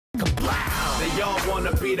y'all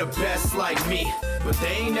wanna be the best like me, but they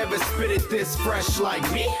ain't never spit it this fresh like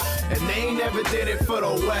me, and they ain't never did it for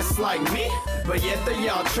the West like me, but yet they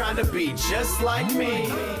y'all trying to be just like me.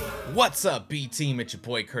 What's up, B team? It's your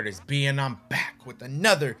boy Curtis B, and I'm back with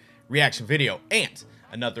another reaction video and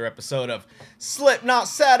another episode of Slipknot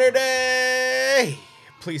Saturday.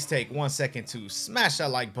 Please take 1 second to smash that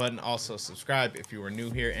like button. Also subscribe if you are new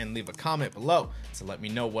here, and leave a comment below to let me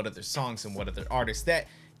know what other songs and what other artists that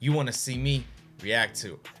you want to see me react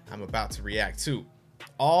to. I'm about to react to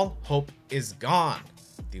All Hope Is Gone,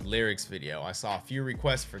 the lyrics video. I saw a few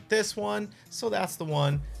requests for this one, so that's the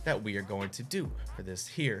one that we are going to do for this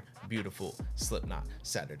here beautiful Slipknot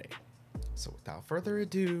Saturday. So without further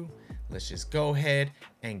ado, let's just go ahead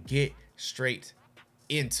and get straight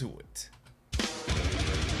into it.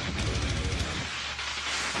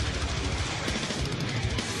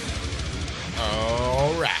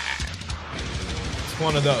 All right, it's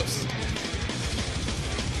one of those.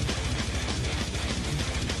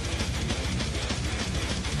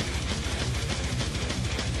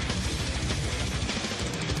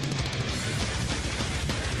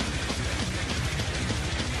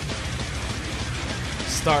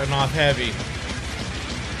 Starting off heavy.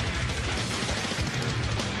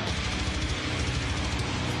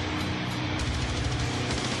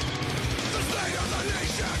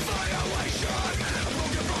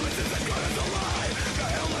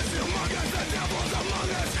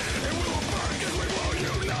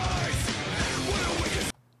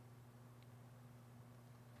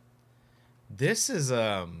 This is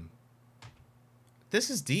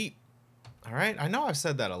deep. All right, I know I've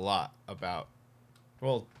said that a lot about,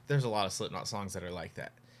 well, there's a lot of Slipknot songs that are like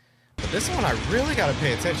that, but this one I really got to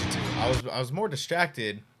pay attention to. I was more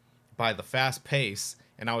distracted by the fast pace,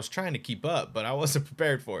 and I was trying to keep up, but I wasn't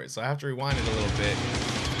prepared for it, so I have to rewind it a little bit,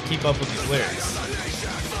 keep up with these lyrics.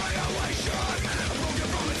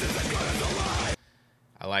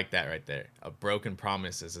 I like that right there. A broken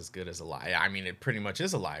promise is as good as a lie. I mean, it pretty much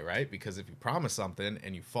is a lie, right? Because if you promise something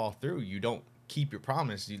and you fall through, you don't keep your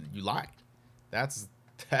promise, you lie. That's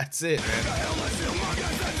it, man.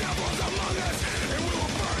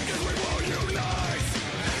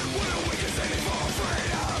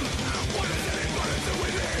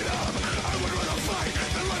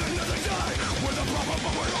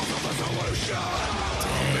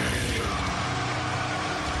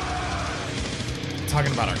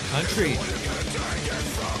 Talking about our country.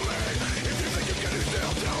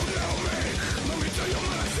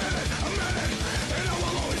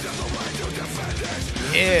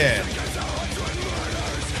 Yeah.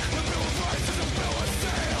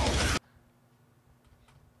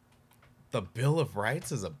 The Bill of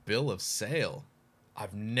Rights is a bill of sale.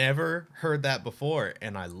 I've never heard that before,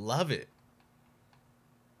 and I love it.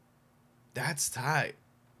 That's tight.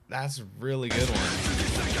 That's a really good one.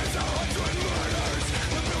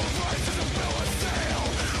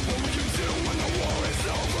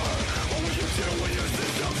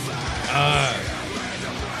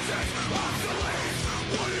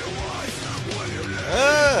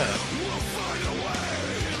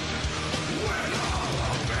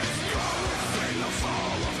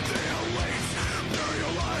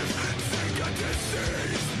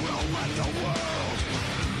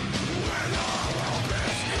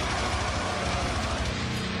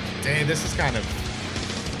 Dang, this is kind of,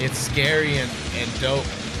 it's scary and dope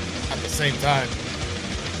at the same time.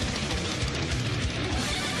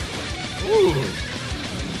 Ooh.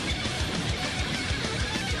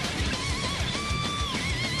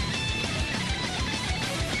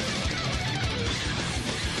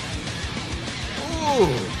 Ooh.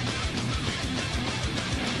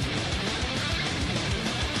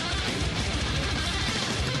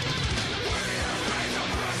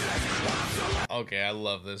 Okay, I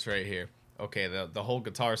love this right here. Okay, the whole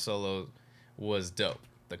guitar solo was dope.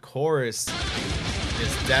 The chorus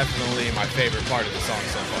is definitely my favorite part of the song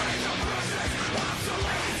so far.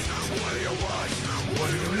 What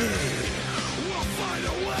do you mean? We'll find a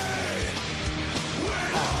way.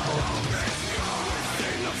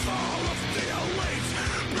 The fall of the elite,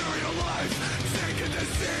 bury your life, take a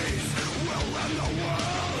disease, we'll end the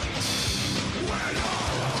world when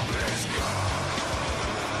all hope is gone.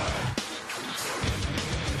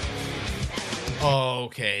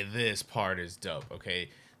 Okay, this part is dope. Okay,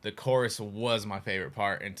 the chorus was my favorite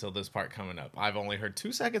part until this part coming up. I've only heard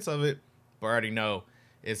 2 seconds of it, but I already know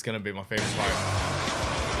it's gonna be my favorite part.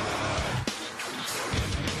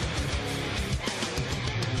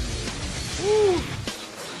 Woo.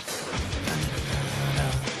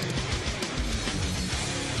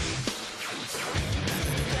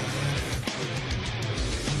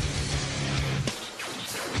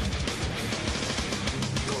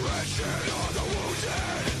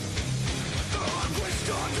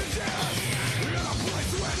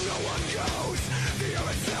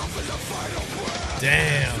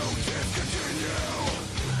 Damn.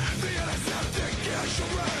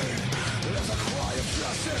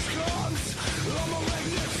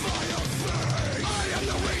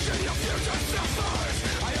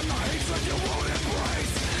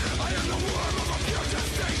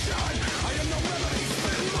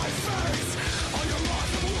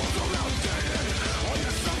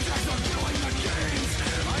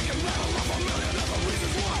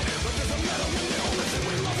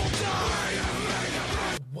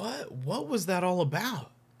 What was that all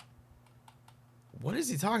about? What is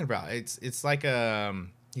he talking about? It's like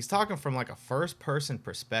he's talking from like a first person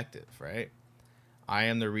perspective, right? I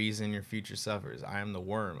am the reason your future suffers. I am the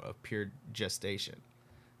worm of pure gestation.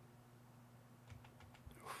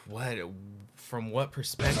 What? From what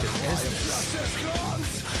perspective is this? I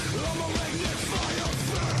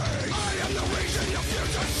am the reason your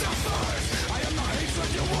future suffers. I am the hatred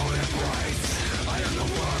you won't embrace. I am the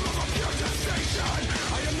worm of a pure gestation.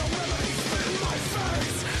 I am the remedy spit in my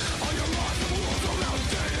face. All your laws and rules are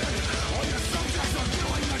outdated. All your subjects are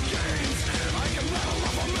killing the games. I can rattle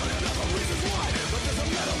off a million other reasons why, but there's a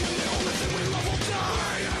metal in the only thing we love will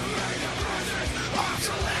die. I have made the present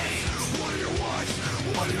obsolete. What do you want?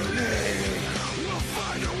 What do you need? We'll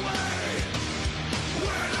find a way.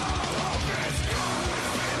 When all hope is gone,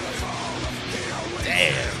 it's all of healing.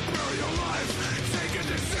 Damn. Bury your life, take a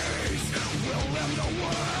disease. We'll end the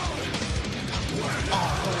world. When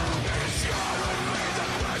all hope is gone, we'll make the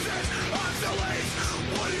present obsolete.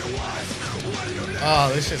 What do you want? What do you need?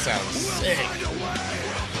 Oh, this shit sounds sick. We'll find a way.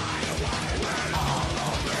 When all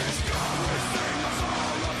hope is gone, we sing the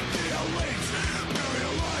song of the elite. Bury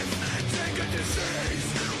your life, take a disease.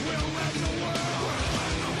 We'll end the world.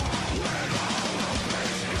 When all hope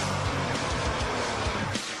is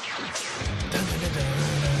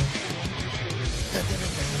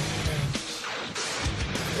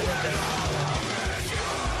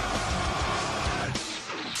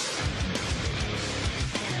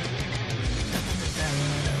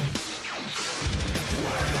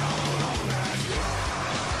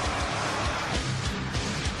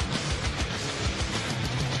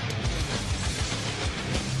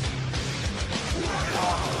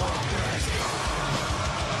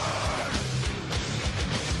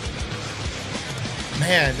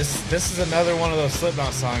Man, this is another one of those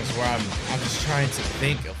Slipknot songs where I'm just trying to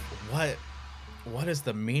think of what is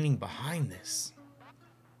the meaning behind this.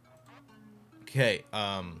 Okay,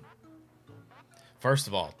 first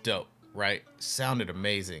of all, dope, right? Sounded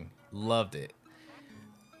amazing. Loved it.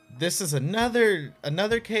 This is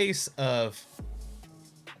another case of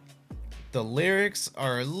the lyrics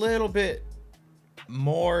are a little bit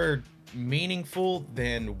more meaningful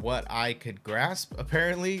than what I could grasp,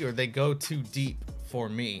 apparently, or they go too deep for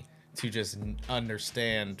me to just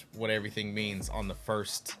understand what everything means on the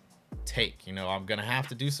first take. You know, I'm gonna have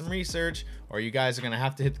to do some research, or you guys are gonna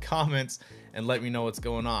have to hit the comments and let me know what's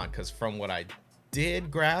going on, because from what I did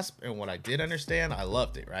grasp and what I did understand, I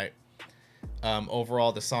loved it, right?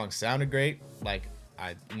 Overall, the song sounded great, like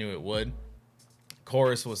I knew it would.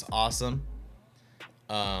 Chorus was awesome.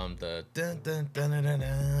 The dun, dun, dun, dun, dun,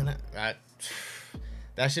 dun,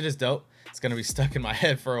 that shit is dope. It's gonna be stuck in my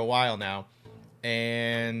head for a while now,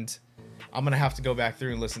 and I'm gonna have to go back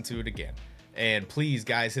through and listen to it again. And please,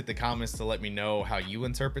 guys, hit the comments to let me know how you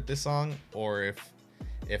interpret this song, or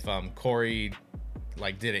if Corey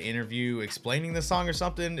like did an interview explaining the song or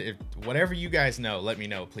something. If whatever you guys know, let me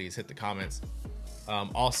know. Please hit the comments.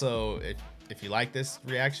 Also, if you like this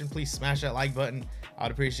reaction, please smash that like button. I'd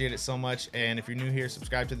appreciate it so much. And if you're new here,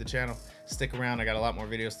 subscribe to the channel. Stick around. I got a lot more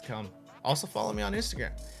videos to come. Also, follow me on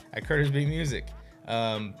Instagram at Curtis B Music.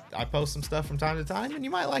 I post some stuff from time to time, and you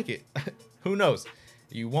might like it. Who knows?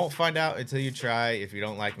 You won't find out until you try. If you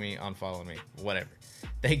don't like me, unfollow me. Whatever.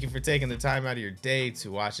 Thank you for taking the time out of your day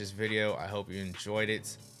to watch this video. I hope you enjoyed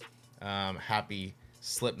it. Happy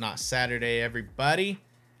Slipknot Saturday, everybody.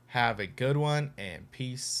 Have a good one, and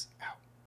peace